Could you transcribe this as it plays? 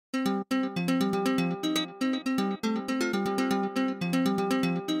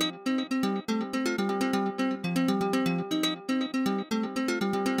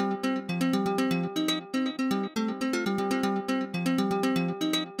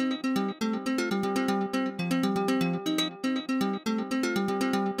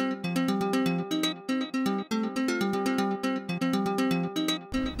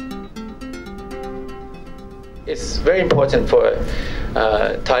is very important for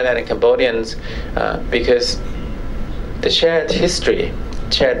Thailand and Cambodians because the shared history,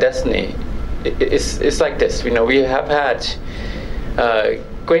 shared destiny, is like this. You know, we have had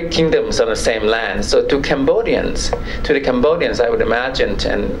great kingdoms on the same land. So to the Cambodians, I would imagine,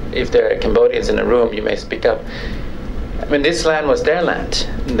 and if there are Cambodians in the room, you may speak up. I mean, this land was their land.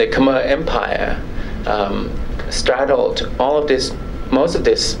 The Khmer Empire straddled all of this, most of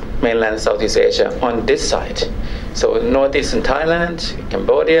this mainland Southeast Asia on this side. So northeastern Thailand,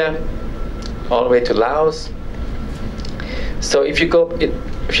 Cambodia, all the way to Laos. So if you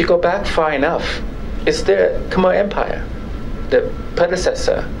go back far enough, it's the Khmer Empire, the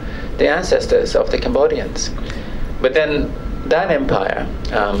predecessor, the ancestors of the Cambodians. But then that empire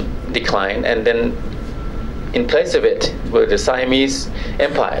declined, and then in place of it were the Siamese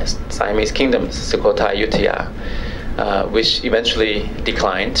empires, Siamese kingdoms, Sukhothai, Ayutthaya, which eventually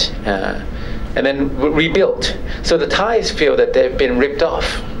declined and then rebuilt. So the Thais feel that they've been ripped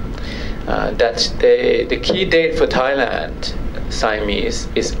off. That the key date for Thailand, Siamese,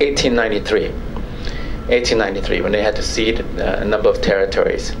 is 1893. 1893, when they had to cede a number of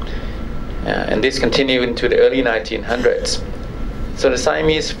territories. And this continued into the early 1900s. So the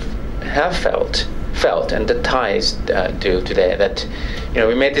Siamese have felt, and the Thais do today, that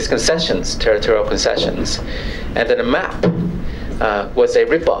we made these concessions, territorial concessions, and that the map was a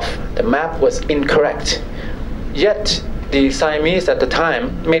ripoff. The map was incorrect. Yet the Siamese at the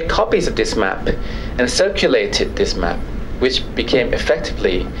time made copies of this map and circulated this map, which became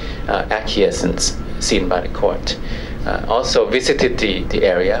effectively acquiescence seen by the court. Also visited the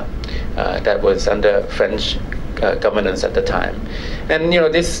area that was under French governance at the time. And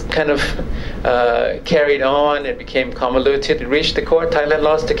this kind of carried on, it became convoluted, it reached the court, Thailand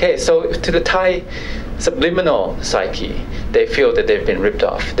lost the case. So to the Thai subliminal psyche, they feel that they've been ripped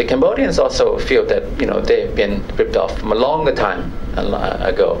off. The Cambodians also feel that they've been ripped off from a longer time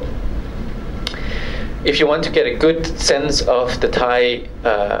ago. If you want to get a good sense of the Thai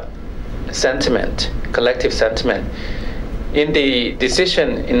sentiment, collective sentiment, in the decision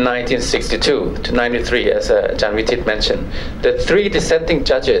in 1962 to 93, as Jan Vitit mentioned, the 3 dissenting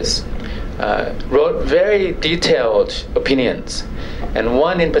judges wrote very detailed opinions. And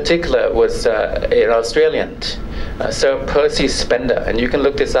one in particular was an Australian, Sir Percy Spender, and you can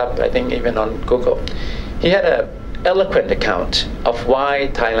look this up, I think, even on Google. He had an eloquent account of why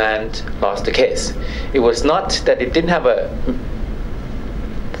Thailand lost the case. It was not that it didn't have a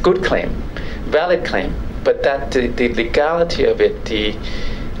good claim, valid claim, but that the legality of it, the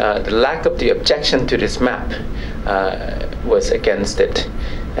lack of the objection to this map was against it.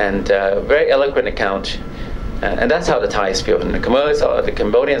 And very eloquent account. And that's how the Thais feel. And the Khmers or the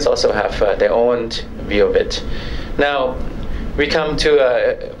Cambodians also have their own view of it. Now, we come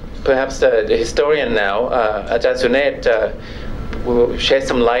to perhaps the historian now, Ajahn Sunait, will shed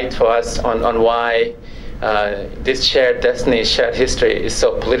some light for us on why this shared destiny, shared history is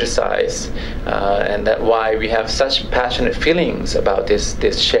so politicized, and that why we have such passionate feelings about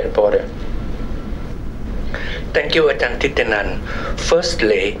this shared border. Thank you, Ajahn Thitinan.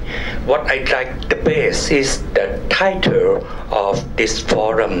 Firstly, what I like the best is the title of this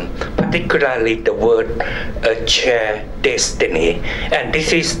forum, particularly the word shared destiny. And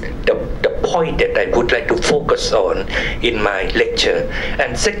this is the point that I would like to focus on in my lecture.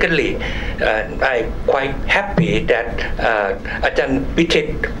 And secondly, I'm quite happy that Ajahn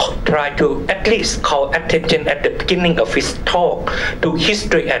Vitit tried to at least call attention at the beginning of his talk to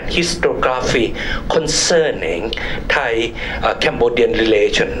history and historiography concerning Thai-Cambodian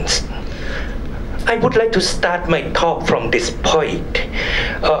relations. I would like to start my talk from this point.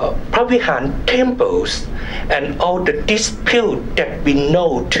 Phra Viharn temples and all the disputes that we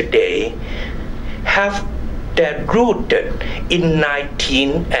know today have their rooted in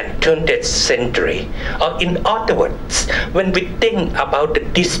 19th and 20th century. Or in other words, when we think about the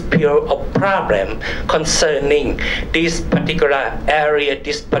dispute or problem concerning this particular area,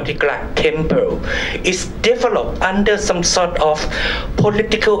 this particular temple, is developed under some sort of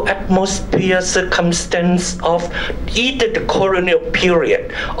political atmosphere, circumstance of either the colonial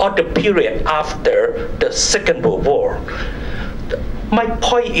period or the period after the Second World War. My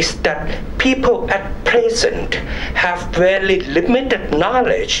point is that people at present have very limited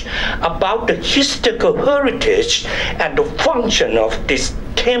knowledge about the historical heritage and the function of this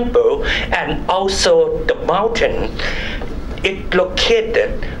temple and also the mountain. It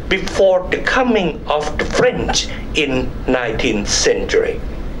located before the coming of the French in 19th century.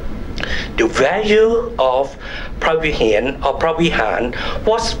 The value of Preah Vihear or Preah Viharn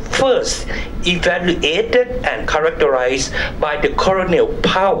was first evaluated and characterized by the colonial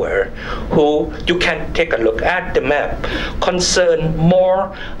power, who, you can take a look at the map, concerned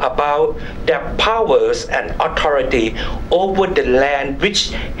more about their powers and authority over the land,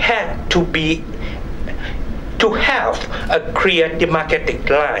 which had to have a clear demarcated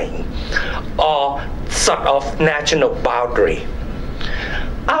line or sort of national boundary.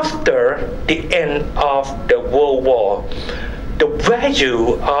 After the end of the World War, the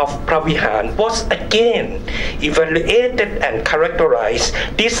value of Preah Vihear was again evaluated and characterized,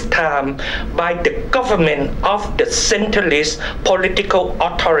 this time by the government of the centralist political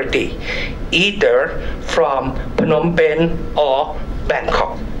authority, either from Phnom Penh or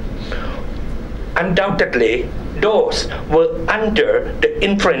Bangkok. Undoubtedly, those were under the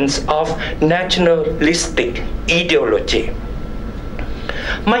influence of nationalistic ideology.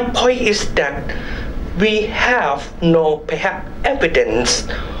 My point is that we have no perhaps evidence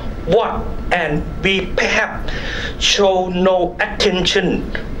what, and we perhaps show no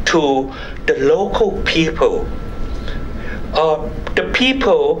attention to the local people. The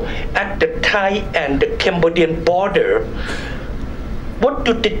people at the Thai and the Cambodian border, what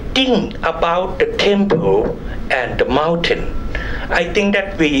do they think about the temple and the mountain? I think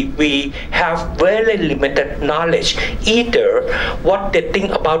that we have very limited knowledge, either what they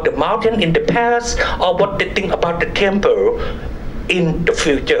think about the mountain in the past or what they think about the temple in the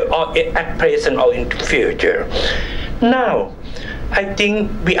future, or at present or in the future. Now, I think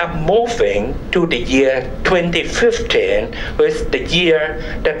we are moving to the year 2015, with the year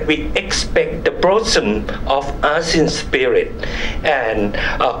that we expect the blossom of ASEAN spirit and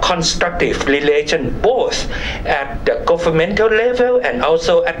constructive relation, both at the governmental level and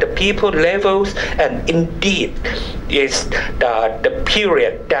also at the people levels, and indeed is the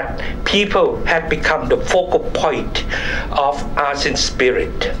period that people have become the focal point of ASEAN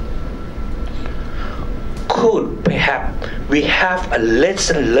spirit. Could perhaps we have a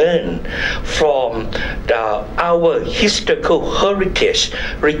lesson learned from our historical heritage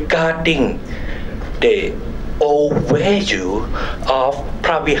regarding the old value of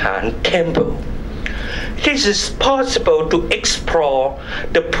Preah Vihear temple? This is possible to explore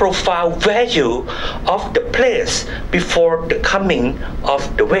the profound value of the place before the coming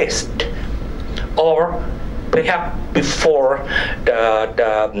of the West, or perhaps before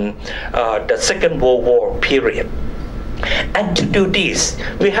the Second World War period. And to do this,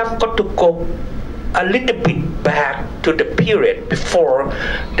 we have got to go a little bit back to the period before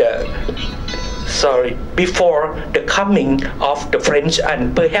the coming of the French,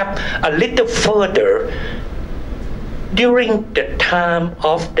 and perhaps a little further during the time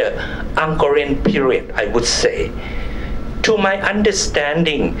of the Angkorean period, I would say. To my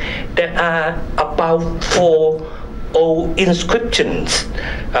understanding, there are about 4 old inscriptions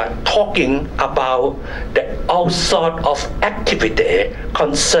talking about all sort of activity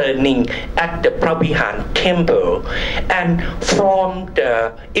concerning at the Preah Vihear temple, and from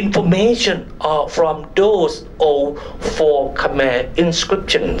the information from those old 4 Khmer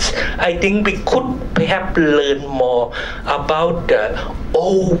inscriptions, I think we could perhaps learn more about the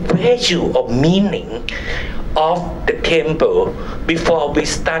old value or meaning of the temple before we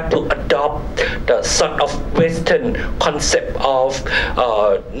start to adopt the sort of Western concept of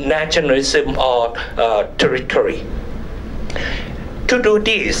nationalism or territory. To do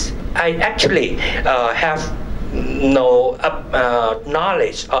this, I actually have no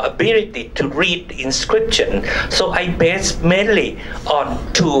knowledge or ability to read the inscription, so I base mainly on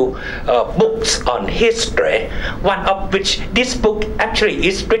 2 books on history, one of which, this book actually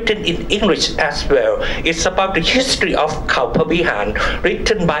is written in English as well. It's about the history of Khao Preah Vihear,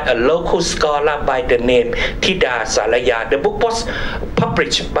 written by a local scholar by the name Thida Salaya. The book was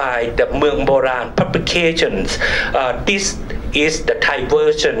published by the Muang Boran Publications. This is the Thai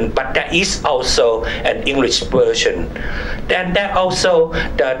version, but there is also an English version. Then there also,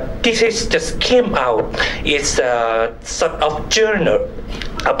 this is just came out, it's a sort of journal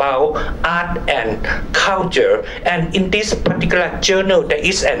about art and culture, and in this particular journal there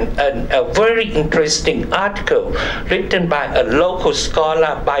is a very interesting article written by a local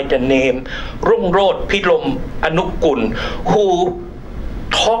scholar by the name Rungrod Pilom Anukun, who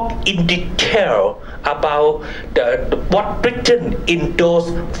talk in detail about what written in those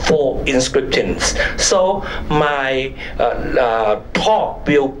 4 inscriptions. So my talk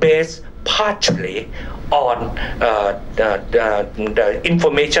will base partially on the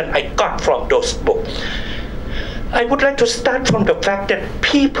information I got from those books. I would like to start from the fact that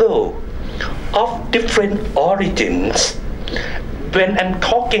people of different origins when I'm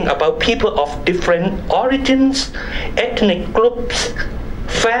talking about people of different origins, ethnic groups,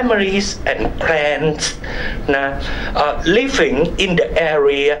 families and clans living in the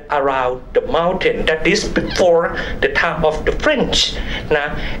area around the mountain, that is before the time of the French,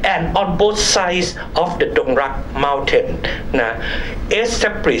 and on both sides of the Dong Rak mountain,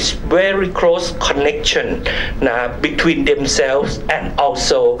 establish very close connection between themselves and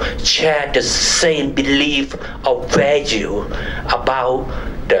also share the same belief or value about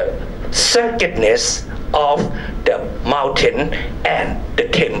the sacredness of the mountain and the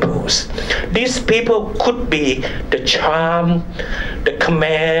temples. These people could be the Cham, the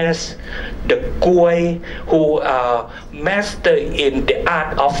Khmers, the Goi, who are master in the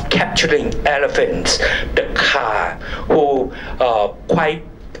art of capturing elephants, the Kha, who are quite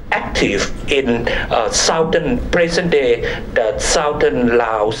active in southern, present day, the southern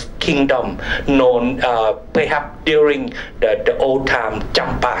Laos kingdom, known perhaps during the old time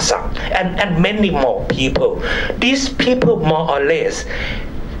Champasak, and many more people. These people more or less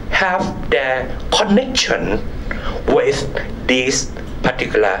have their connection with this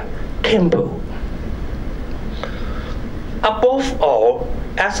particular temple. Above all,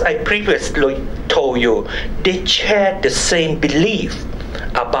 as I previously told you, they share the same belief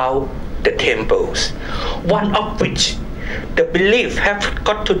about the temples, one of which the belief have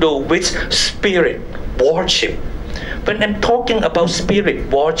got to do with spirit worship. When I'm talking about spirit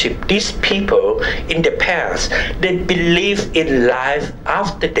worship, these people in the past, they believe in life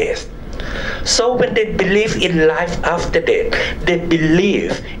after death. So when they believe in life after death, they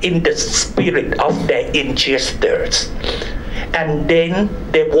believe in the spirit of their ancestors. And then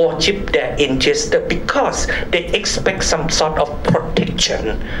they worship their ancestor because they expect some sort of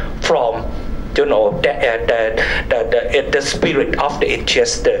protection from, you know, the spirit of the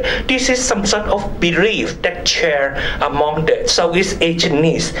ancestor. This is some sort of belief that shared among the Southeast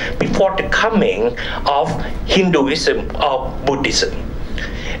Asians before the coming of Hinduism or Buddhism.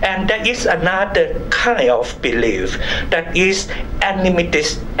 And there is another kind of belief that is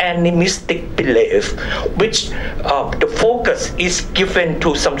animistic belief, which the focus is given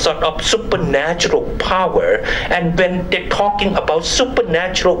to some sort of supernatural power. And when they're talking about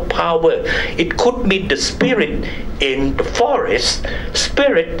supernatural power, it could be the spirit in the forest,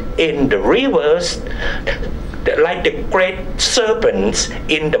 spirit in the rivers, like the great serpents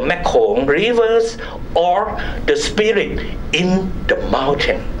in the Mekong rivers, or the spirit in the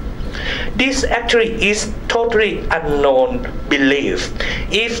mountain. This actually is totally unknown belief.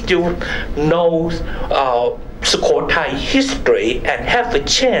 If you know Sukhothai history and have a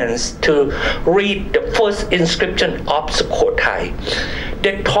chance to read the first inscription of Sukhothai,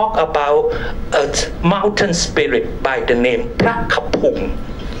 they talk about a mountain spirit by the name Phra.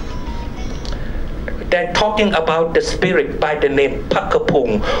 They're talking about the spirit by the name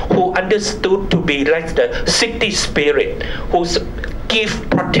Phakapung, who understood to be like the city spirit, who give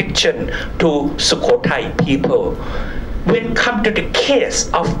protection to Sukhothai people. When it comes to the case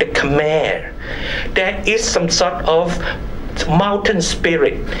of the Khmer, there is some sort of mountain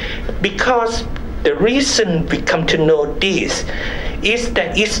spirit, because the reason we come to know this is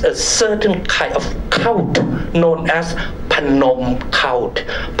there is a certain kind of cult known as Panom cult.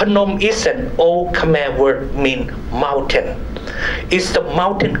 Panom is an old Khmer word mean mountain. It's the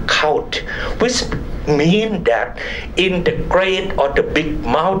mountain cult, which mean that in the great or the big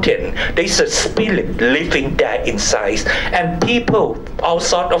mountain, there is a spirit living there inside, and people all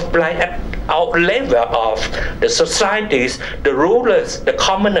sort of like at our level of the societies, the rulers, the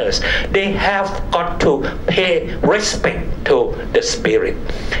commoners, they have got to pay respect to the spirit.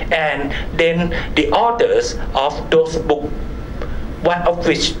 And then the authors of those books, one of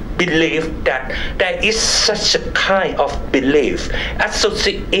which believe that there is such a kind of belief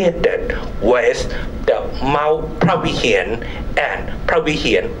associated with the Mount Preah Vihear and Preah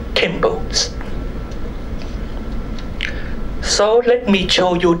Vihear temples. So let me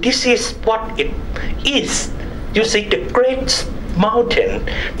show you, this is what it is. You see the great mountain,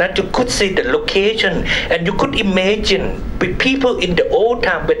 that you could see the location, and you could imagine with people in the old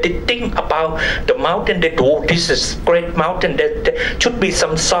time when they think about the mountain, that oh, this is great mountain, that there should be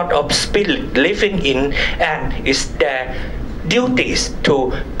some sort of spirit living in, and it's their duties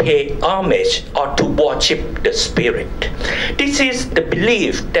to pay homage or to worship the spirit. This is the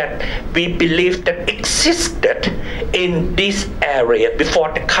belief that we believe that existed in this area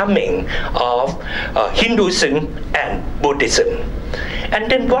before the coming of Hinduism and Buddhism. And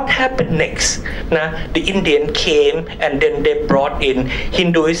then what happened next? Now, the Indian came and then they brought in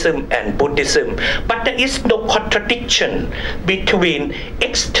Hinduism and Buddhism. But there is no contradiction between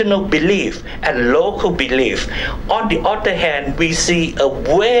external belief and local belief. On the other hand, we see a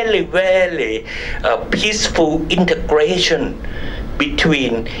very, very peaceful integration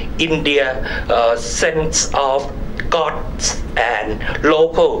between India's sense of gods and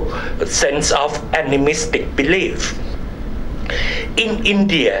local sense of animistic belief. In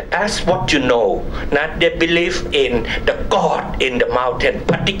India, as what you know, they believe in the god in the mountain,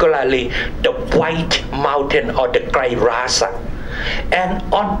 particularly the white mountain or the Kairasa. And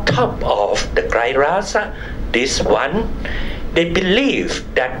on top of the Kairasa, this one, they believe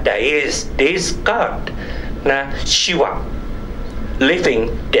that there is this god, Shiva,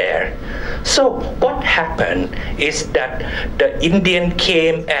 living there. So what happened is that the Indian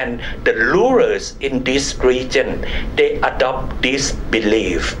came and the rulers in this region, they adopt this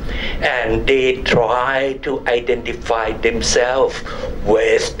belief and they try to identify themselves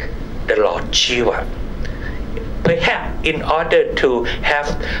with the Lord Shiva. Perhaps in order to have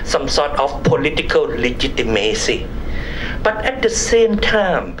some sort of political legitimacy. But at the same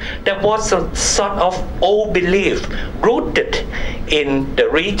time, there was a sort of old belief rooted in the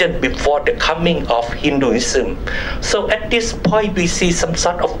region before the coming of Hinduism. So at this point, we see some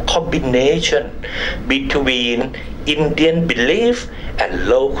sort of combination between Indian belief and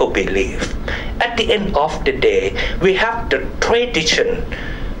local belief. At the end of the day, we have the tradition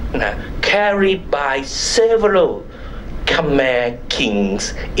carried by several Khmer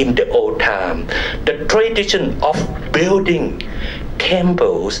kings in the old time, the tradition of building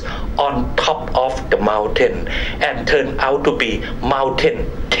temples on top of the mountain and turn out to be mountain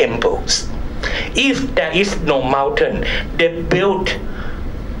temples. If there is no mountain, they built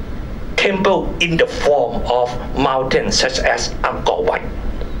temple in the form of mountains such as Angkor Wat.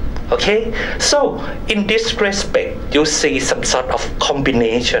 Okay, so in this respect, you see some sort of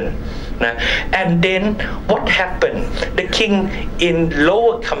combination. And then what happened? The king in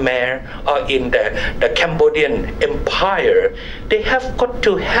Lower Khmer or in the Cambodian Empire, they have got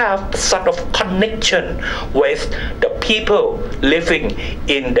to have sort of connection with the people living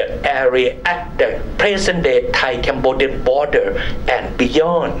in the area at the present-day Thai-Cambodian border and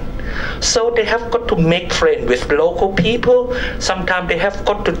beyond. So they have got to make friends with local people. Sometimes they have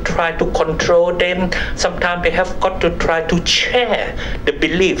got to try to control them. Sometimes they have got to try to share the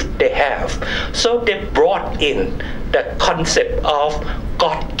belief they have. So they brought in the concept of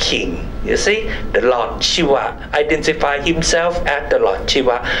God King. You see, the Lord Shiva identified himself as the Lord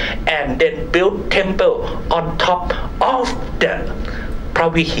Shiva and then built temple on top of the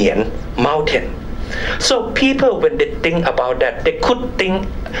Preah Vihear mountain. So people, when they think about that, they could think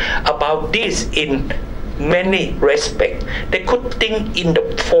about this in many respects. They could think in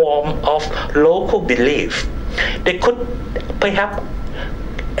the form of local belief. They could perhaps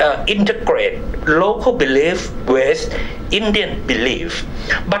integrate local belief with Indian belief.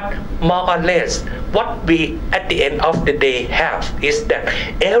 But more or less, what we at the end of the day have is that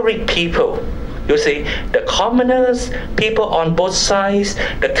every people, you see, the commoners, people on both sides,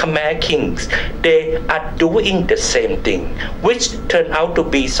 the Khmer kings, they are doing the same thing, which turn out to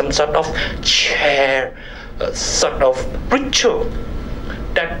be some sort of sort of ritual.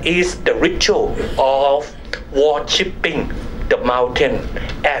 That is the ritual of worshipping the mountain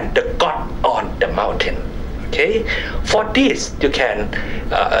and the god on the mountain. Okay, for this you can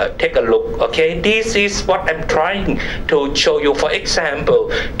take a look. Okay, this is what I'm trying to show you. For example,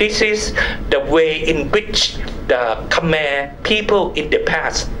 this is the way in which the Khmer people in the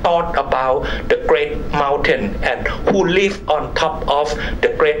past thought about the great mountain and who live on top of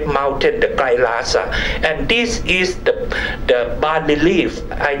the great mountain, the Kailasa. And this is the bas-relief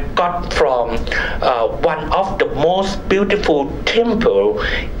I got from one of the most beautiful temple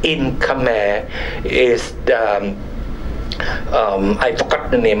in Khmer. Is the I forgot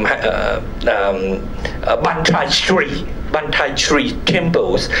the name, Bantai Tree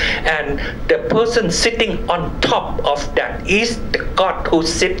temples, and the person sitting on top of that is the god who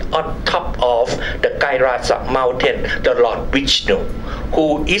sits on top of the Kairasa mountain, the Lord Vishnu,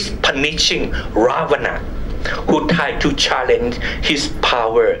 who is punishing Ravana, who tried to challenge his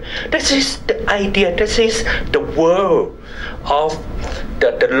power. This is the idea, this is the world of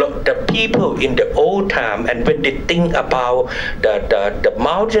the people in the old time. And when they think about the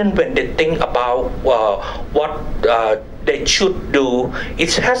mountain, when they think about what they should do,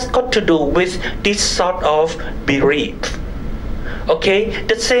 it has got to do with this sort of belief. Okay,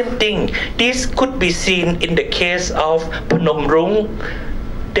 the same thing. This could be seen in the case of Phnom Rung.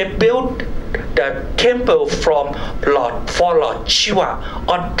 They built the temple for Lord Shiva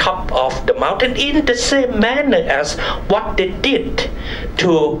on top of the mountain in the same manner as what they did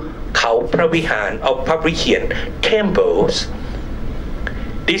to Khao Preah Vihear or Preah Vihear temples.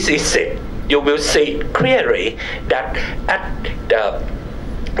 This is it. You will see clearly that at the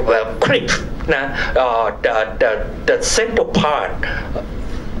crypt, the central part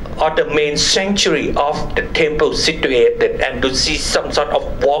or the main sanctuary of the temple situated, and to see some sort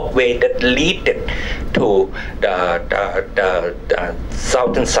of walkway that lead to the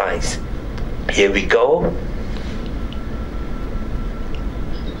southern side. Here we go.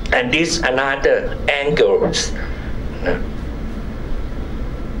 And this another angles.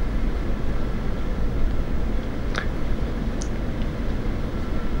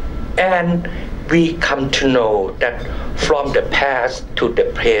 And we come to know that from the past to the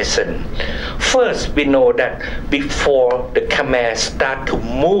present. First, we know that before the Khmer start to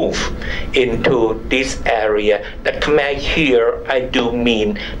move into this area, that Khmer here, I do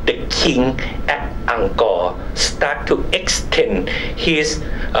mean the king at Angkor, start to extend his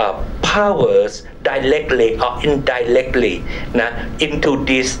powers directly or indirectly into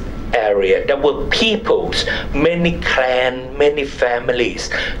this area. There were peoples, many clans, many families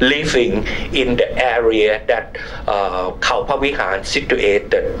living in the area that Khao Preah Vihear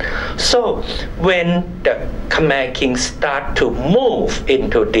situated. So when the Khmer king start to move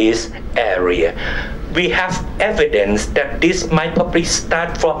into this area, we have evidence that this might probably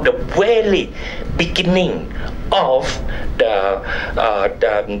start from the very beginning of the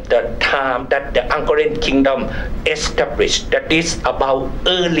time that the Angkorean kingdom established, that is about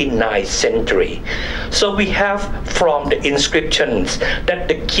early 9th century. So we have from the inscriptions that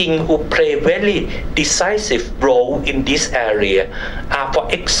the king who played very decisive role in this area are, for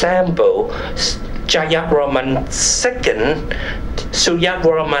example, Jayavarman II,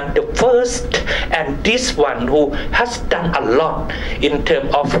 Suryavarman I, and this one who has done a lot in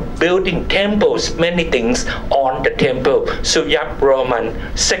terms of building temples, many things on the temple, Suryavarman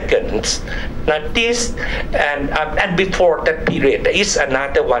II. Now this, and before that period, there is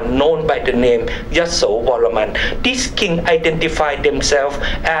another one known by the name Yasovarman. This king identified himself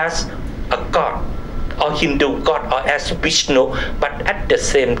as a god, or Hindu god, or as Vishnu, but at the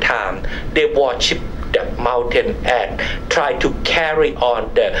same time they worship the mountain and try to carry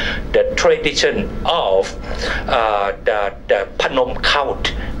on the tradition of the Phnom cult,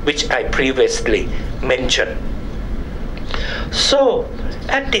 which I previously mentioned. So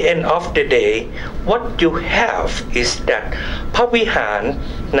at the end of the day, what you have is that Preah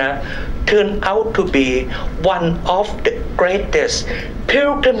Vihear turned out to be one of the greatest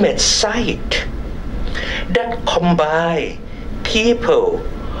pilgrimage sites that combine people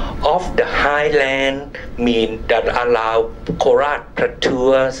of the highland, mean that allow Korat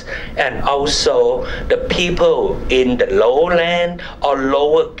tours, and also the people in the lowland or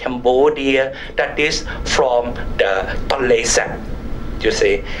lower Cambodia, that is from the Tonle Sap. You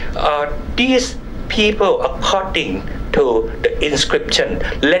see, these people, according to the inscription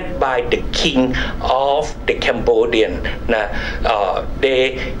led by the king of the Cambodian,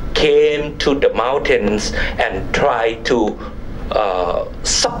 they came to the mountains and tried to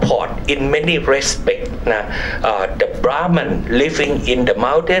support in many respects the Brahmin living in the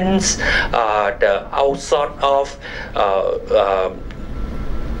mountains, the outside of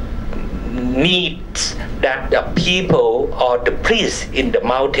needs that the people or the priests in the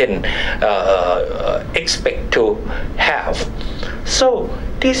mountain expect to have. So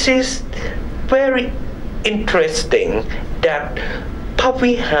this is very interesting that Preah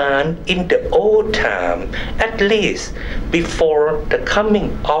Vihear in the old time, at least before the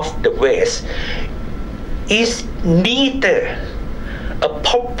coming of the West, is neither a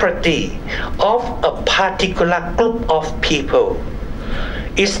property of a particular group of people.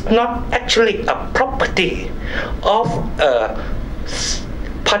 It's not actually a property of a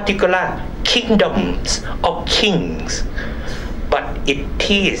particular kingdoms or kings, but it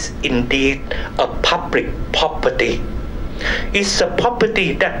is indeed a public property. It's a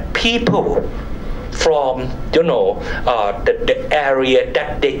property that people from the area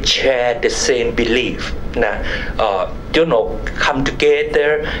that they share the same belief come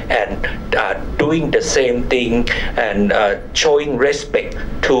together and doing the same thing and showing respect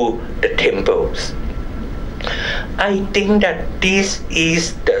to the temples. I think that this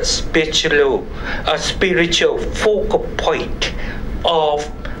is the spiritual focal point of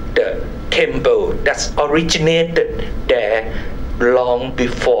the temple that's originated there long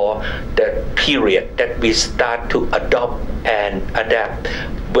before the period that we start to adopt and adapt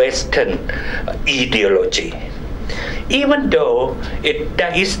Western ideology. even though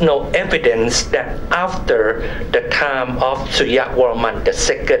there is no evidence that after the time of Suryavarman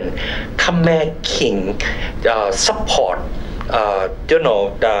II, Khmer king support the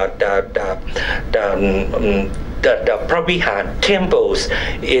Preah Vihear temples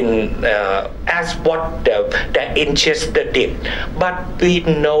in as what the ancestor did, but we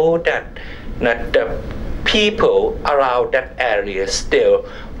know that the people around that area still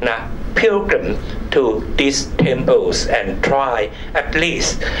pilgrim to these temples and try at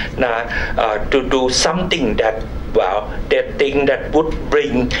least to do something that they think that would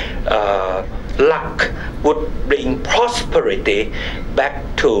bring luck, would bring prosperity back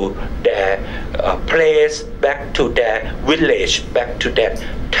to their place, back to their village, back to their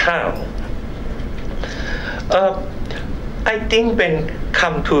town. I think when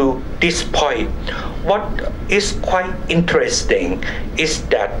come to this point, what is quite interesting is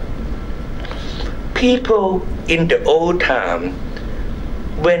that people in the old time,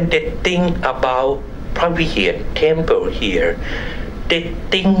 when they think about Preah Vihear temple here, they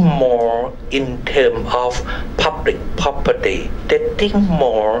think more in terms of public property. They think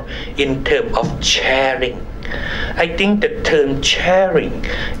more in terms of sharing. I think the term sharing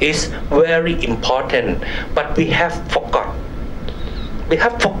is very important, but we have forgotten. We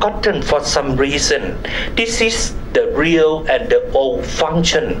have forgotten for some reason. This is the real and the old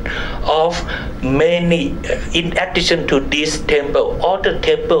function of many, in addition to this temple, other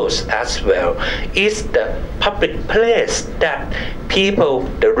temples as well, is the public place that people,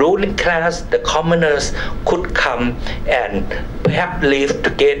 the ruling class, the commoners could come and perhaps live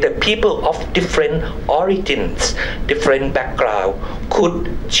together. People of different origins, different background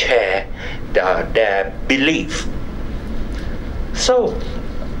could share their belief. So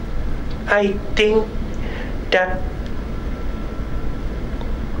I think that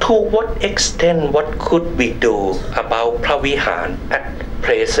to what extent, what could we do about Preah Vihear at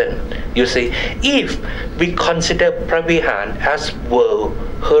present? You see, if we consider Preah Vihear as World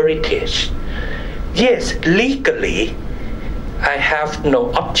Heritage, yes, legally I have no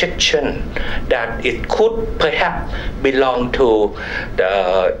objection that it could perhaps belong to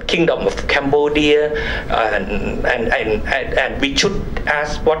the Kingdom of Cambodia, and we should,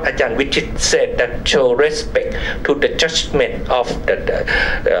 as what Ajahn Vitit said, that show respect to the judgment of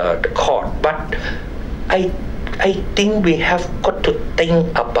the court. But I think we have got to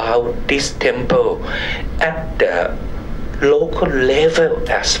think about this temple at the local level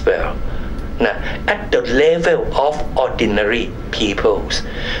as well. At the level of ordinary peoples.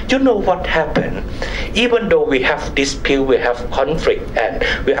 You know what happened? Even though we have dispute, we have conflict, and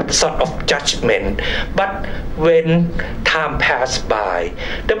we have sort of judgment, but when time passed by,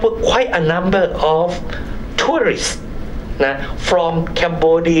 there were quite a number of tourists from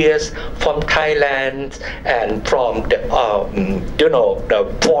Cambodia, from Thailand, and from the the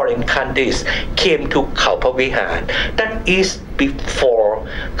foreign countries came to Khao Preah Vihear. That is before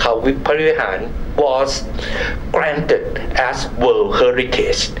Khao Preah Vihear was granted as World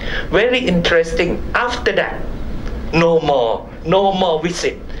Heritage. Very interesting. After that, no more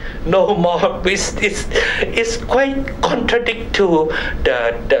visit. No more visit. It's quite contradict to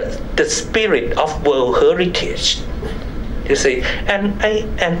the spirit of World Heritage. You see, and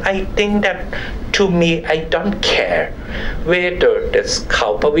I think that, to me, I don't care whether the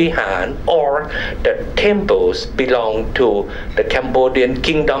Khao Preah Vihear or the temples belong to the Cambodian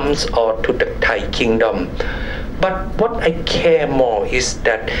kingdoms or to the Thai kingdom. But what I care more is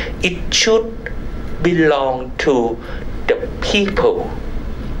that it should belong to the people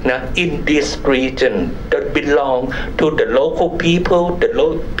in this region, that belong to the local people,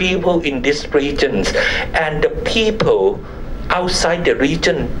 people in these regions, and the people outside the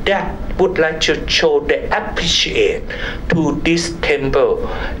region that would like to show their appreciation to this temple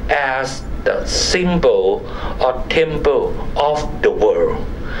as the symbol or temple of the world.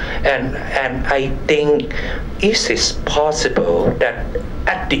 And I think it is possible that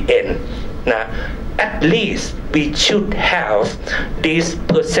at the end, at least we should have this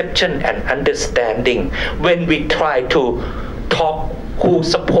perception and understanding when we try to talk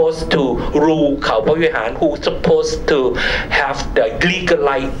who's supposed to rule Khao Preah Vihear, who's supposed to have the legal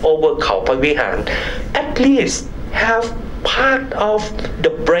right over Khao Preah Vihear. At least have part of the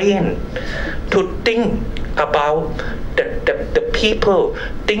brain to think about the people,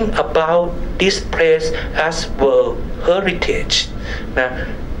 think about this place as World Heritage.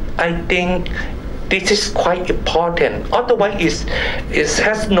 I think this is quite important. Otherwise, it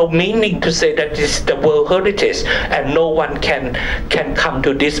has no meaning to say that it's the World Heritage and no one can come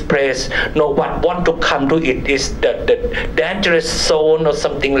to this place. No one want to come to it. It's the dangerous zone or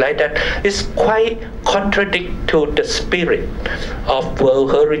something like that. It's quite contradict to the spirit of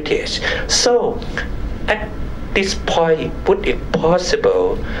World Heritage. So, at this point, would it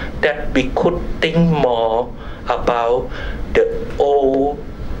possible that we could think more about the old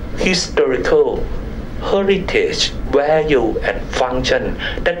historical heritage value and function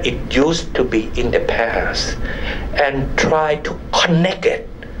that it used to be in the past, and try to connect it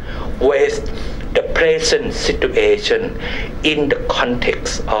with the present situation in the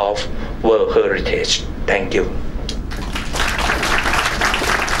context of World Heritage? Thank you.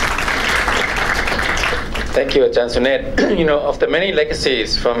 Thank you, Ajahn Sunait. You know, of the many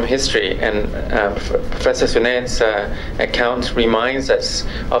legacies from history, and Professor Sunait's account reminds us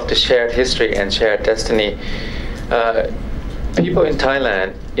of the shared history and shared destiny. People in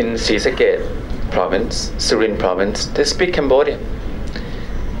Thailand, in Srisaket province, Surin province, they speak Cambodian.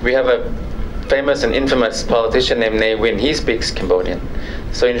 We have a famous and infamous politician named Ne Win. He speaks Cambodian.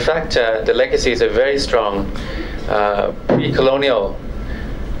 So in fact, the legacies are very strong. Pre-colonial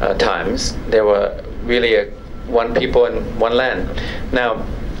times, there were really one people and one land. Now,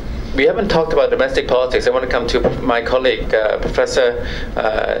 we haven't talked about domestic politics. I want to come to my colleague, Professor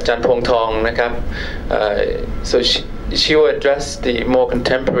Puangthong. So she will address the more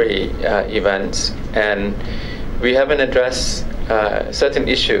contemporary events, and we haven't addressed certain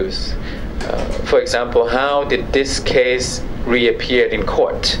issues. For example, how did this case reappear in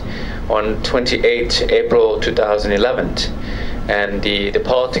court on 28 April 2011? And the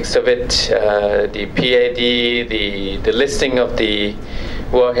politics of it, the PAD, the listing of the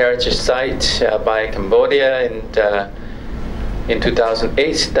World Heritage Site by Cambodia in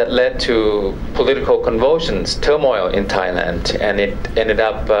 2008, that led to political convulsions, turmoil in Thailand, and it ended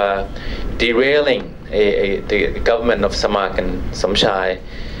up derailing the government of Samak and Somchai.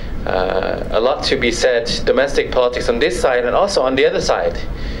 A lot to be said, domestic politics on this side and also on the other side.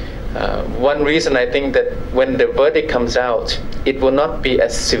 One reason I think that when the verdict comes out, it will not be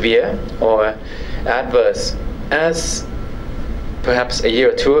as severe or adverse as perhaps a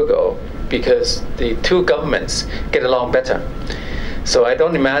year or two ago, because the two governments get along better. So I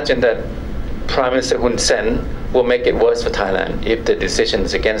don't imagine that Prime Minister Hun Sen will make it worse for Thailand if the decision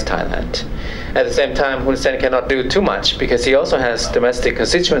is against Thailand. At the same time, Hun Sen cannot do too much because he also has domestic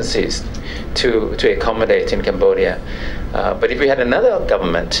constituencies to accommodate in Cambodia. But if we had another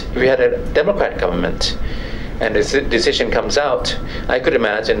government, if we had a Democrat government, and the decision comes out, I could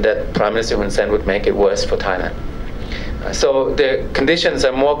imagine that Prime Minister Hun Sen would make it worse for Thailand. So the conditions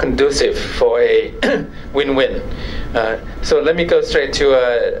are more conducive for a win-win. So let me go straight to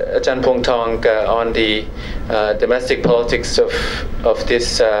Ajahn Puangthong on the domestic politics of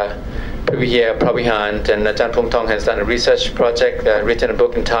this Preah Vihear, and Ajahn Puangthong has done a research project, written a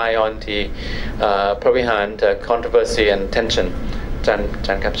book in Thai on the Preah Vihear controversy and tension.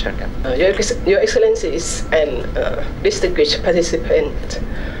 Your Excellencies and distinguished participants,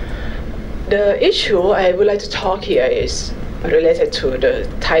 the issue I would like to talk here is related to the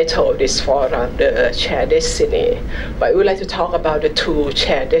title of this forum, the shared destiny. But I would like to talk about the two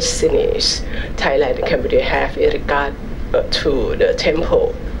shared destinies Thailand and Cambodia have in regard to the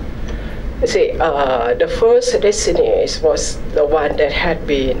temple. See, the first destiny was the one that had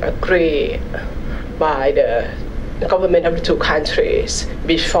been agreed by the government of the two countries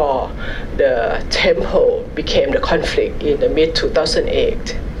before the temple became the conflict in the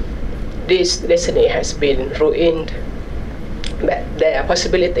mid-2008. This destiny has been ruined, but there are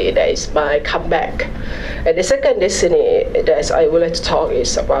possibility that it might come back. And the second destiny that I would like to talk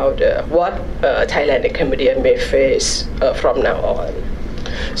is about what Thailand and Cambodia may face from now on.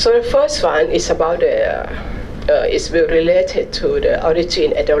 So the first one is about is related to the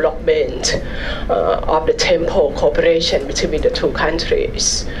origin and development of the temple cooperation between the two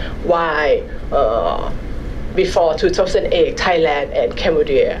countries. Why before 2008, Thailand and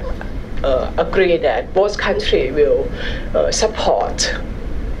Cambodia agree that both countries will support,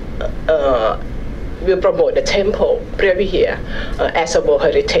 will promote the temple Preah Vihear as a World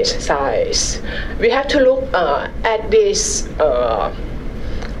Heritage Site. We have to look at this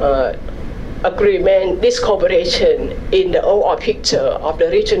agreement, this cooperation in the overall picture of the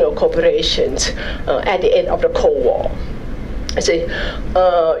regional cooperations at the end of the Cold War. See,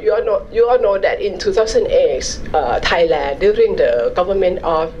 you all know that in 2008, Thailand, during the government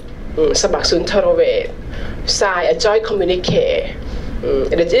of Samak Suntarawet, signed a joint communique.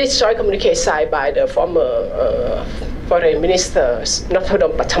 This joint communique signed by the former Foreign Minister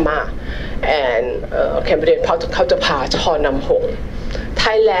Noppadom Pathama and Cambodian counterpart Thor Nam Hong.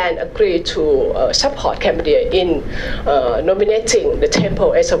 Thailand agreed to support Cambodia in nominating the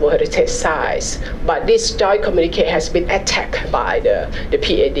temple as a World Heritage Site, but this joint communique has been attacked by the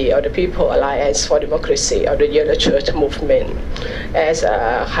PAD, or the People Alliance for Democracy, or the Yellow Church movement, as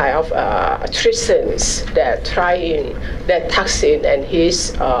a kind of treason that Thaksin and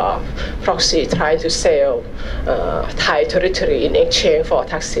his proxy trying to sell Thai territory in exchange for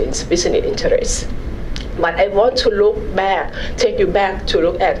Thaksin's business interests. But I want to take you back to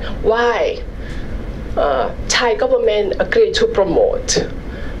look at why Thai government agreed to promote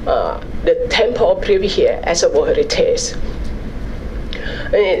the temple of Preah Vihear as a World Heritage.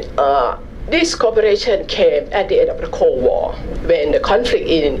 This cooperation came at the end of the Cold War, when the conflict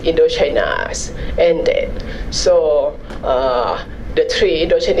in Indochina ended. So the three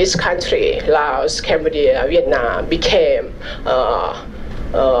Indo-Chinese countries, Laos, Cambodia, Vietnam, became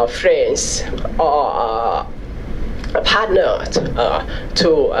friends or partners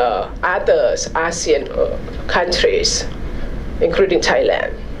to other ASEAN countries, including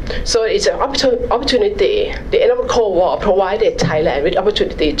Thailand. So it's an opportunity. The end of the Cold War provided Thailand with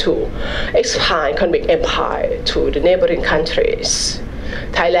opportunity to expand economic empire to the neighboring countries.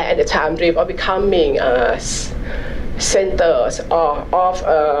 Thailand at the time dreamed of becoming centers of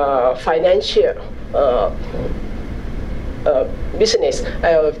financial business,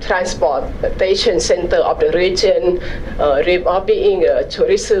 transportation center of the region, dream of being a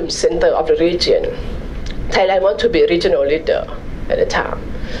tourism center of the region. Thailand want to be a regional leader at the time.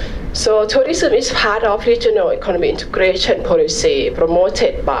 So tourism is part of regional economic integration policy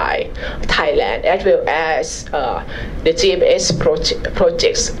promoted by Thailand, as well as the GMS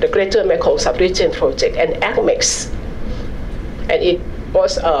projects, the Greater Mekong Sub-Region Project, and ACMEX. And it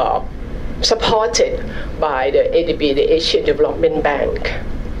was supported by the ADB, the Asian Development Bank.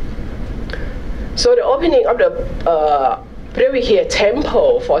 So the opening of the Preah Vihear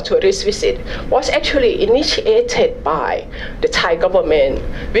temple for tourist visit was actually initiated by the Thai government,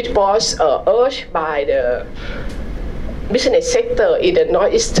 which was urged by the business sector in the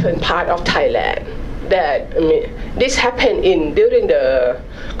northeastern part of Thailand. This happened during the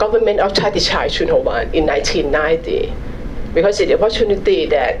government of Chatichai Chunhowan in 1990. Because it's the opportunity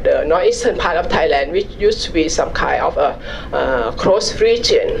that the northeastern part of Thailand, which used to be some kind of a closed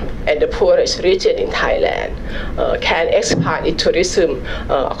region and the poorest region in Thailand, can expand its tourism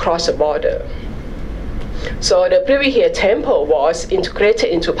across the border. So the Preah Vihear temple was integrated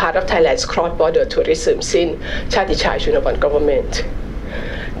into part of Thailand's cross-border tourism since Chatichai Chunhowan government.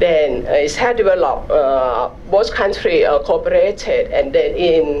 Then it had developed, both countries cooperated, and then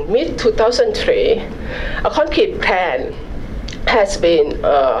in mid-2003, a concrete plan has been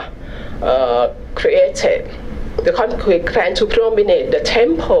created. The concrete plan to nominate the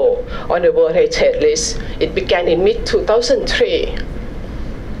temple on the World Heritage List. It began in mid-2003.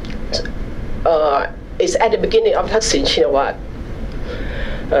 It's at the beginning of Thaksin Shinawatra.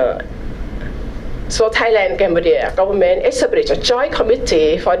 So Thailand and Cambodia government established a joint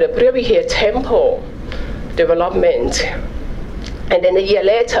committee for the Preah Vihear temple development. And then a year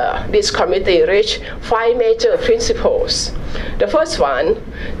later, this committee reached 5 major principles. The first one,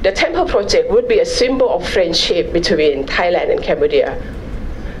 the temple project would be a symbol of friendship between Thailand and Cambodia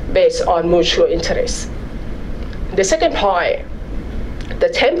based on mutual interests. The second point, the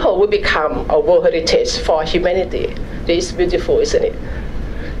temple would become a World Heritage for humanity. This is beautiful, isn't it?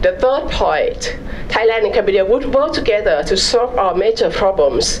 The third point, Thailand and Cambodia would work together to solve our major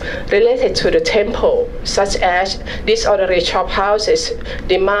problems related to the temple, such as disorderly shop houses,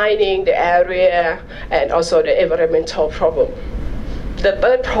 demining the area, and also the environmental problem. The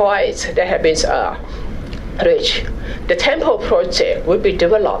third point that has been reached, the temple project would be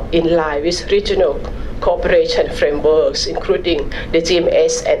developed in line with regional cooperation frameworks, including the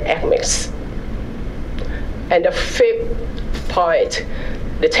GMS and ACMEX. And the fifth point,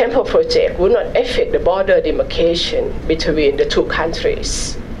 the temple project would not affect the border demarcation between the two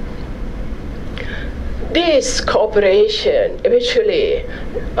countries. This cooperation eventually,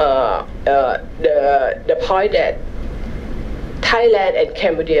 the point that Thailand and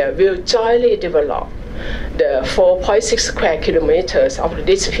Cambodia will jointly develop the 4.6 square kilometers of the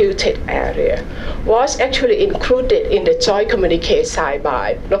disputed area was actually included in the joint communique signed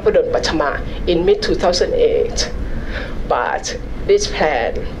by Noppadol Pathama in mid-2008. But this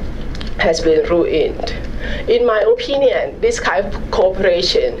plan has been ruined in my opinion, this kind of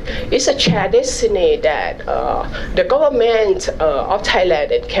cooperation is a shared destiny that the government of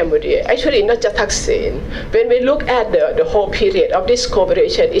Thailand and Cambodia, actually not just Thaksin, when we look at the whole period of this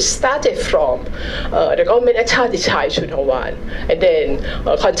cooperation, it started from the government at Chatichai Chunawan, and then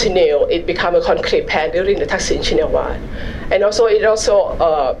continue, it became a concrete plan during the Thaksin Chinawan. And also it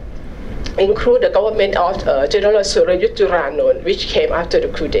also include the government of General Sunait, which came after the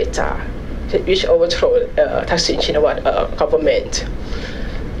coup d'etat, which overthrew Thaksin Shinawatra government.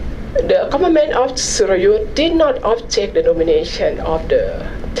 The government of Surayut did not object the nomination of the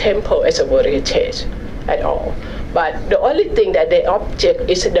temple as a world heritage at all. But the only thing that they object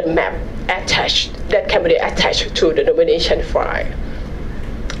is the map attached, that can be attached to the nomination file.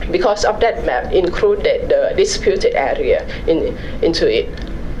 Because of that map included the disputed area into it.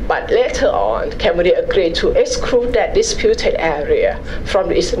 But later on, Cambodia agreed to exclude that disputed area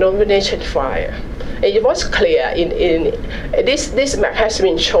from its nomination file. And it was clear this map has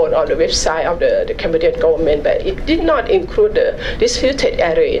been shown on the website of the Cambodian government, but it did not include the disputed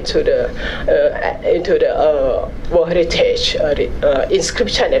area into the World Heritage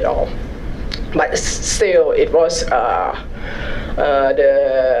inscription at all. But still, it was the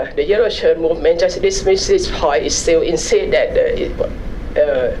yellow shirt movement just dismissed this point. It still insist that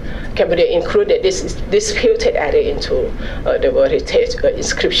Cambodia included this disputed area into the World Heritage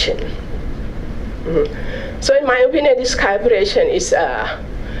inscription. So in my opinion, this collaboration is a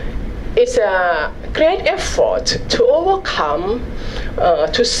great effort to overcome,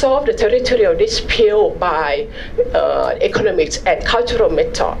 to solve the territorial dispute by economics and cultural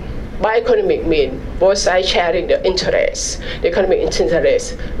method. By economic mean, both sides sharing the interests, the economic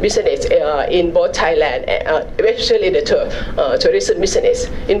interest, business in both Thailand, especially the tourism business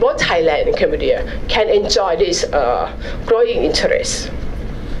in both Thailand and Cambodia can enjoy this growing interest.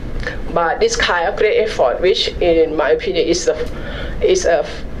 But this kind of great effort, which in my opinion is the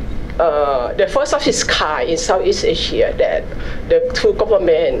first of its kind in Southeast Asia, that the two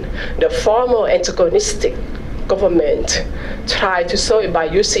governments, the former antagonistic government, try to solve it by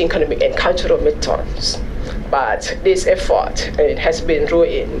using economic and cultural methods. But this effort, it has been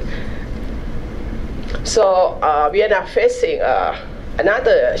ruined. So we are now facing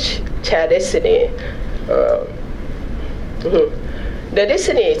another shared destiny. The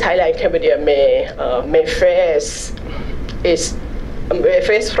destiny Thailand and Cambodia may face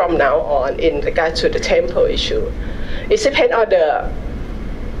from now on in regard to the temple issue. It depends on the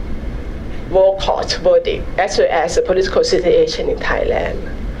World Court verdict as well as the political situation in Thailand.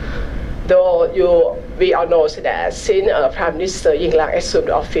 Though we all know that since Prime Minister Yingluck assumed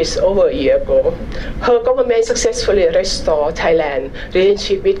office over a year ago, her government successfully restored Thailand's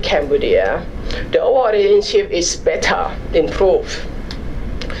relationship with Cambodia. The overall relationship is better, improved.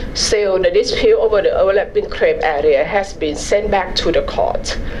 Still, the dispute over the overlapping claim area has been sent back to the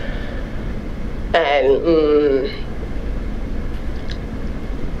court. And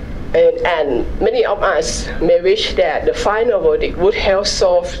many of us may wish that the final verdict would help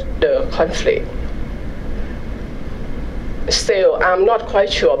solve the conflict. Still, I'm not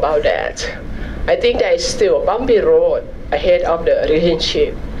quite sure about that. I think there is still a bumpy road ahead of the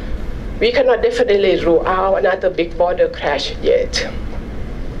relationship. We cannot definitely rule out another big border crash yet.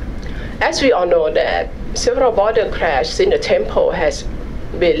 As we all know that several border crashes in the temple has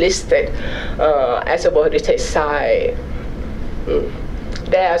been listed as a World Heritage site.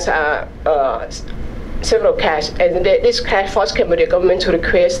 There's several crashes, and this crash forced Cambodia government to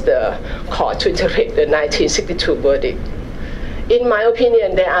request the court to interpret the 1962 verdict. In my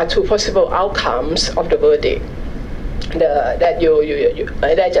opinion, there are two possible outcomes of the verdict that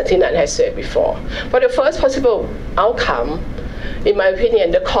Thitinan has said before. For the first possible outcome, in my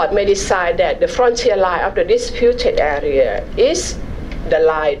opinion, the court may decide that the frontier line of the disputed area is the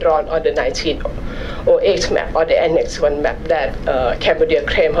line drawn on the 1908 map or the Annex 1 map that Cambodia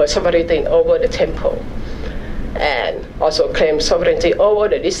claimed her sovereignty over the temple, and also claimed sovereignty over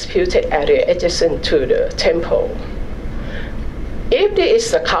the disputed area adjacent to the temple. If this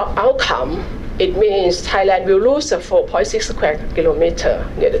is the outcome, it means Thailand will lose the 4.6 square kilometer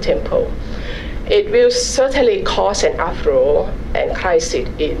near the temple. It will certainly cause an uproar and crisis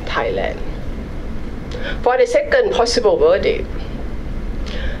in Thailand. For the second possible verdict,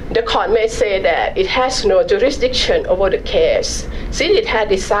 the court may say that it has no jurisdiction over the case, since it had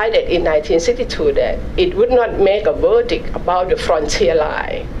decided in 1962 that it would not make a verdict about the frontier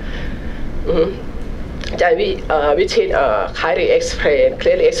line. Vitit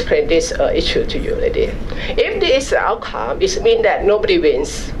clearly explained this issue to you already. If this is the outcome, it means that nobody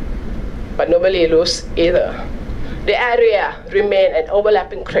wins, but nobody loses either. The area remains an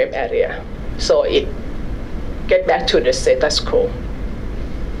overlapping claim area, so it get back to the status quo.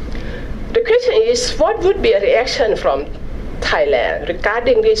 The question is, what would be a reaction from Thailand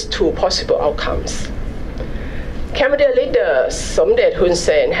regarding these two possible outcomes? Cambodia leader Somdet Hun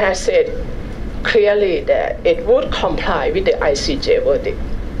Sen has said clearly that it would comply with the ICJ verdict.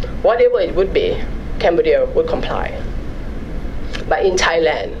 Whatever it would be, Cambodia would comply. But in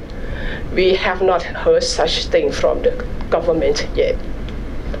Thailand, we have not heard such thing from the government yet.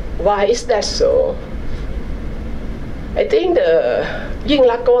 Why is that so? I think the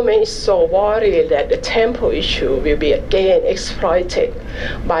Yingluck government is so worried that the temple issue will be again exploited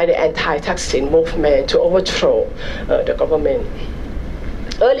by the anti-Thaksin movement to overthrow the government.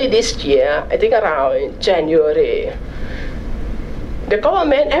 Early this year, I think around January, the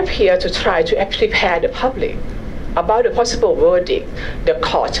government appeared to try to prepare the public about the possible verdict the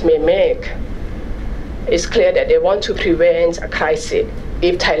court may make. It's clear that they want to prevent a crisis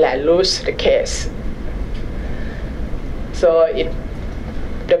if Thailand loses the case. So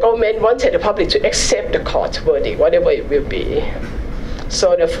the government wanted the public to accept the court verdict, whatever it will be.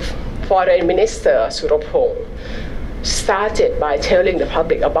 So the foreign minister, Surapong, started by telling the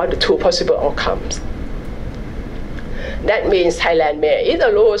public about the two possible outcomes. That means Thailand may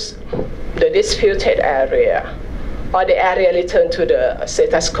either lose the disputed area or the area return to the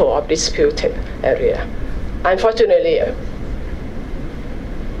status quo of disputed area. Unfortunately,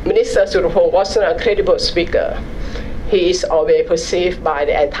 Minister Surapong was not a credible speaker. He is always perceived by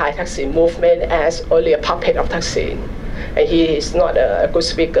the anti-Thaksin movement as only a puppet of Thaksin, and he is not a good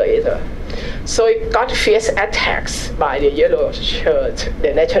speaker either. So it got fierce attacks by the Yellow Shirt,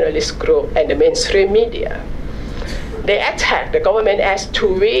 the nationalist group, and the mainstream media. They attacked the government as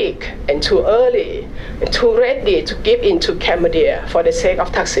too weak and too early and too ready to give in to Cambodia for the sake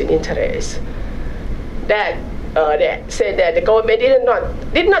of Thaksin interests. They said that the government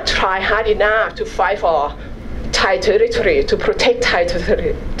did not try hard enough to fight for Thai territory, to protect Thai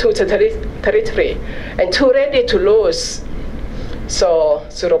territory, and too ready to lose. So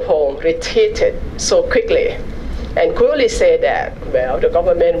Surapong retreated so quickly and clearly said that, well, the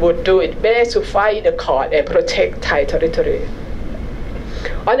government would do its best to fight in the court and protect Thai territory.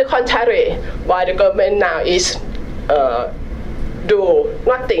 On the contrary, while the government now is do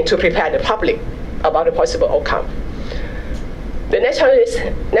nothing to prepare the public about the possible outcome, the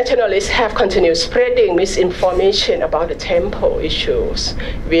nationalists have continued spreading misinformation about the temple issues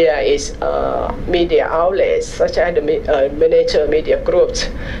via its media outlets, such as the major media groups,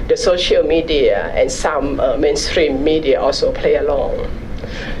 the social media, and some mainstream media also play along.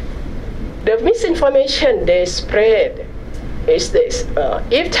 The misinformation they spread is this: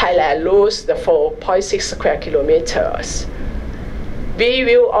 if Thailand loses the 4.6 square kilometers, we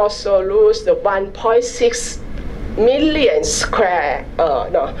will also lose the 1.6 million square,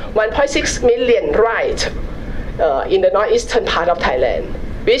 1.6 million right in the northeastern part of Thailand,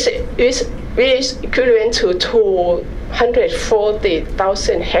 which is equivalent to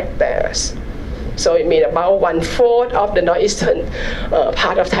 240,000 hectares. So it means about 1/4 of the northeastern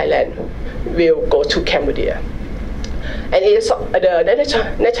part of Thailand will go to Cambodia. And the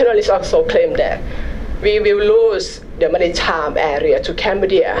nationalists also claim that we will lose the maritime area to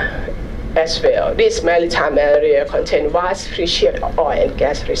Cambodia as well. This maritime area contains vast precious oil and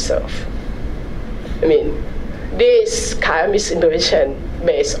gas reserve. I mean, this kind of misinformation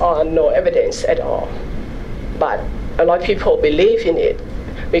based on no evidence at all. But a lot of people believe in it.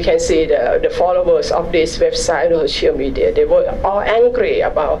 We can see the followers of this website on social media, they were all angry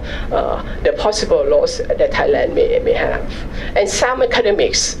about the possible loss that Thailand may have. And some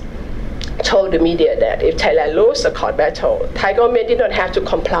academics told the media that if Thailand loses the court battle, Thai government did not have to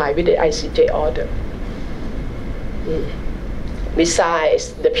comply with the ICJ order.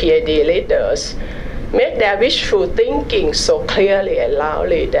 Besides, the PAD leaders made their wishful thinking so clearly and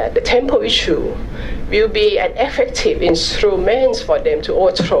loudly that the temple issue will be an effective instrument for them to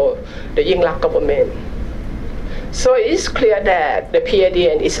overthrow the Yingluck government. So it is clear that the PAD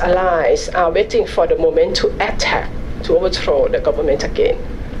and its allies are waiting for the moment to attack, to overthrow the government again.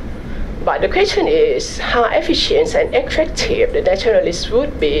 But the question is how efficient and effective the nationalists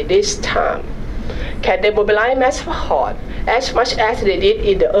would be this time. Can they mobilize mass support as much as they did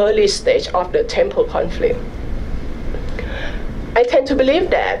in the early stage of the temple conflict? I tend to believe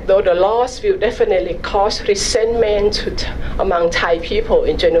that, though the loss will definitely cause resentment among Thai people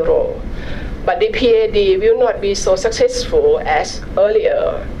in general, but the PAD will not be so successful as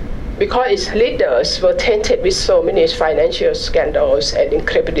earlier, because its leaders were tainted with so many financial scandals and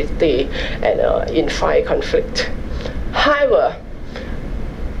incredibility and in-fight conflict. However,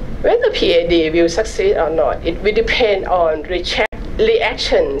 whether PAD will succeed or not, it will depend on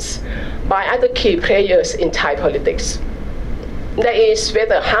reactions by other key players in Thai politics. That is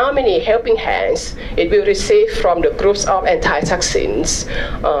whether how many helping hands it will receive from the groups of anti-Thaksin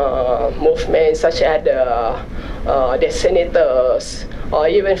movements such as the senators, or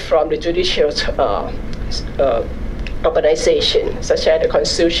even from the judicial organization such as the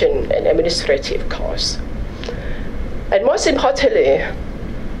Constitution and Administrative Courts. And most importantly,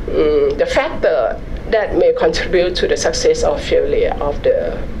 the factor that may contribute to the success or failure of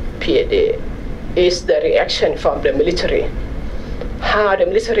the PAD is the reaction from the military. How the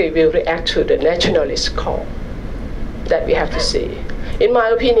military will react to the nationalist call that we have to see. In my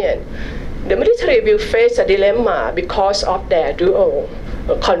opinion, the military will face a dilemma because of their dual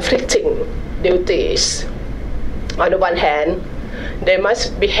conflicting duties. On the one hand, they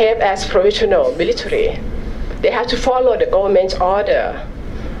must behave as professional military. They have to follow the government's order.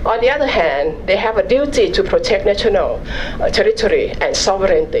 On the other hand, they have a duty to protect national territory and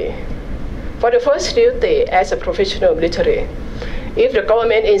sovereignty. For the first duty, as a professional military, if the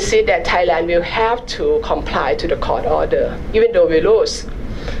government insists that Thailand will have to comply to the court order, even though we lose,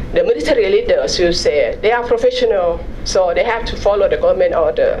 the military leaders will say they are professional, so they have to follow the government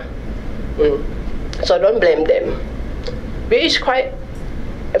order. So don't blame them. Which quite,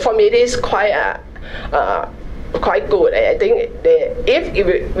 for me, it is quite good. I think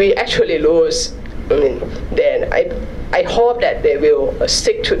if we actually lose, then I hope that they will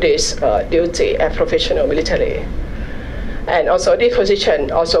stick to this duty as professional military. And also this position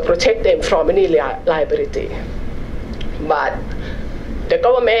also protect them from any liability. But the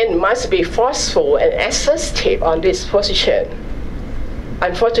government must be forceful and assertive on this position.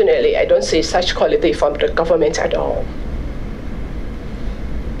 Unfortunately, I don't see such quality from the government at all.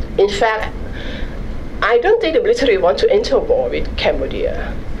 In fact, I don't think the military want to enter war with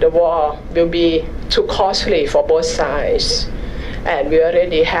Cambodia. The war will be too costly for both sides. And we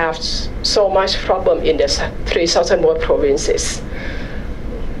already have so much problem in the 3 southernmost provinces.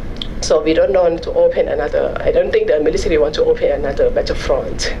 So we don't want to open another, I don't think the military want to open another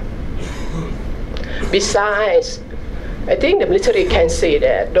battlefront. Besides, I think the military can see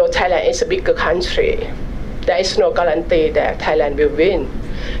that though Thailand is a bigger country, there is no guarantee that Thailand will win,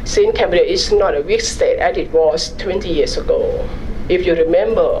 since Cambodia is not a weak state as it was 20 years ago. If you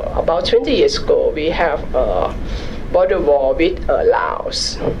remember, about 20 years ago, we have a border war with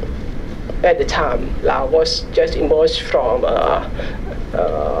Laos. At the time, Laos was just emerged from the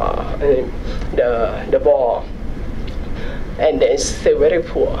war, and then still very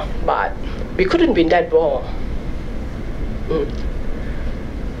poor. But we couldn't win that war.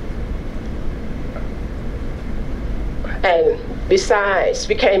 And besides,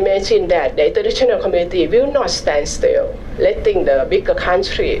 we can imagine that the international community will not stand still, letting the bigger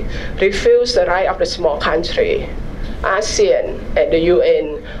country refuse the right of the small country. ASEAN and the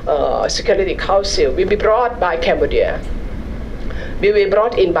UN Security Council will be brought by Cambodia. Will be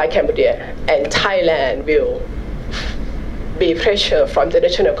brought in by Cambodia, and Thailand will be pressure from the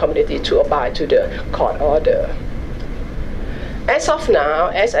international community to abide to the court order. As of now,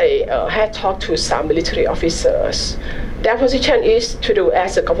 as I had talked to some military officers, their position is to do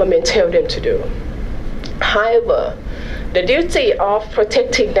as the government tells them to do. However, the duty of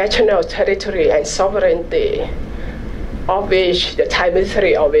protecting national territory and sovereignty, of which the Thai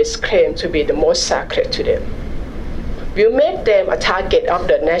military always claim to be the most sacred to them, will make them a target of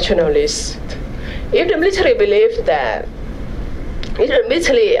the nationalists. If the military believes that, if the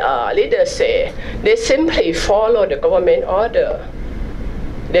military leaders say they simply follow the government order,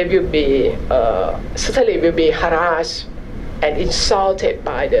 they will be certainly will be harassed and insulted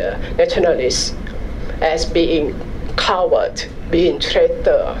by the nationalists as being coward, being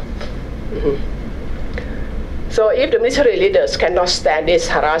traitor. So if the military leaders cannot stand this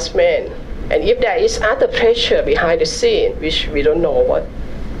harassment, and if there is other pressure behind the scene, which we don't know what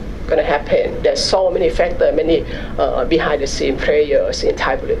going to happen, there's so many factors, many behind the scene players in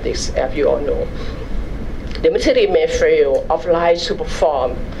Thai politics, as you all know. The military may feel obliged to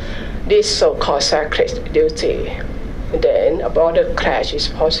perform this so-called sacred duty. Then a border clash is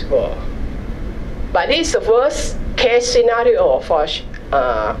possible. But this is the worst case scenario for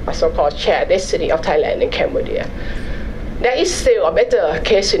a so-called shared destiny of Thailand and Cambodia. There is still a better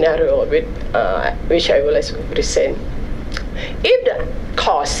case scenario with, which I will present. If the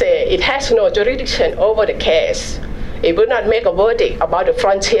court say it has no jurisdiction over the case, it will not make a verdict about the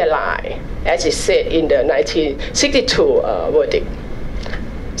frontier line, as it said in the 1962 verdict.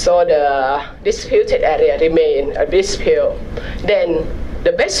 So the disputed area remain a dispute. Then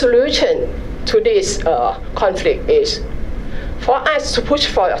the best solution to this conflict is for us to push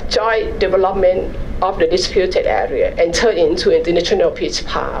for a joint development of the disputed area and turn into an international peace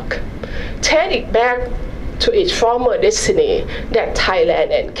park. Take it back to its former destiny that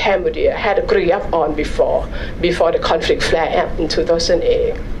Thailand and Cambodia had agreed upon before the conflict flared up in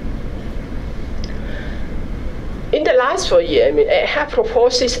 2008. In the last 4 years, I have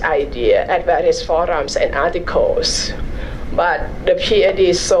proposed this idea at various forums and articles, but the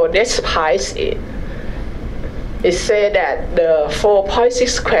PAD so despises it. It said that the 4.6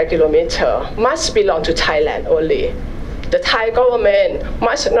 square kilometer must belong to Thailand only. The Thai government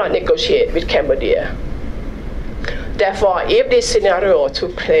must not negotiate with Cambodia. Therefore, if this scenario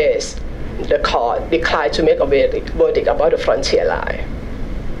took place, the court declined to make a verdict about the frontier line.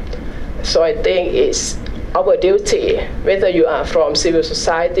 So I think it's our duty, whether you are from civil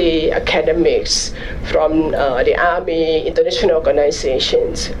society, academics, from the army, international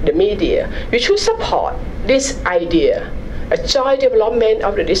organizations, the media, we should support this idea, a joint development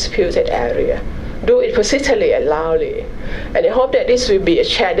of the disputed area. Do it persistently and loudly. And I hope that this will be a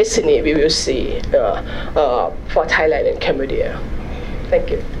shared destiny we will see for Thailand and Cambodia.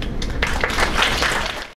 Thank you.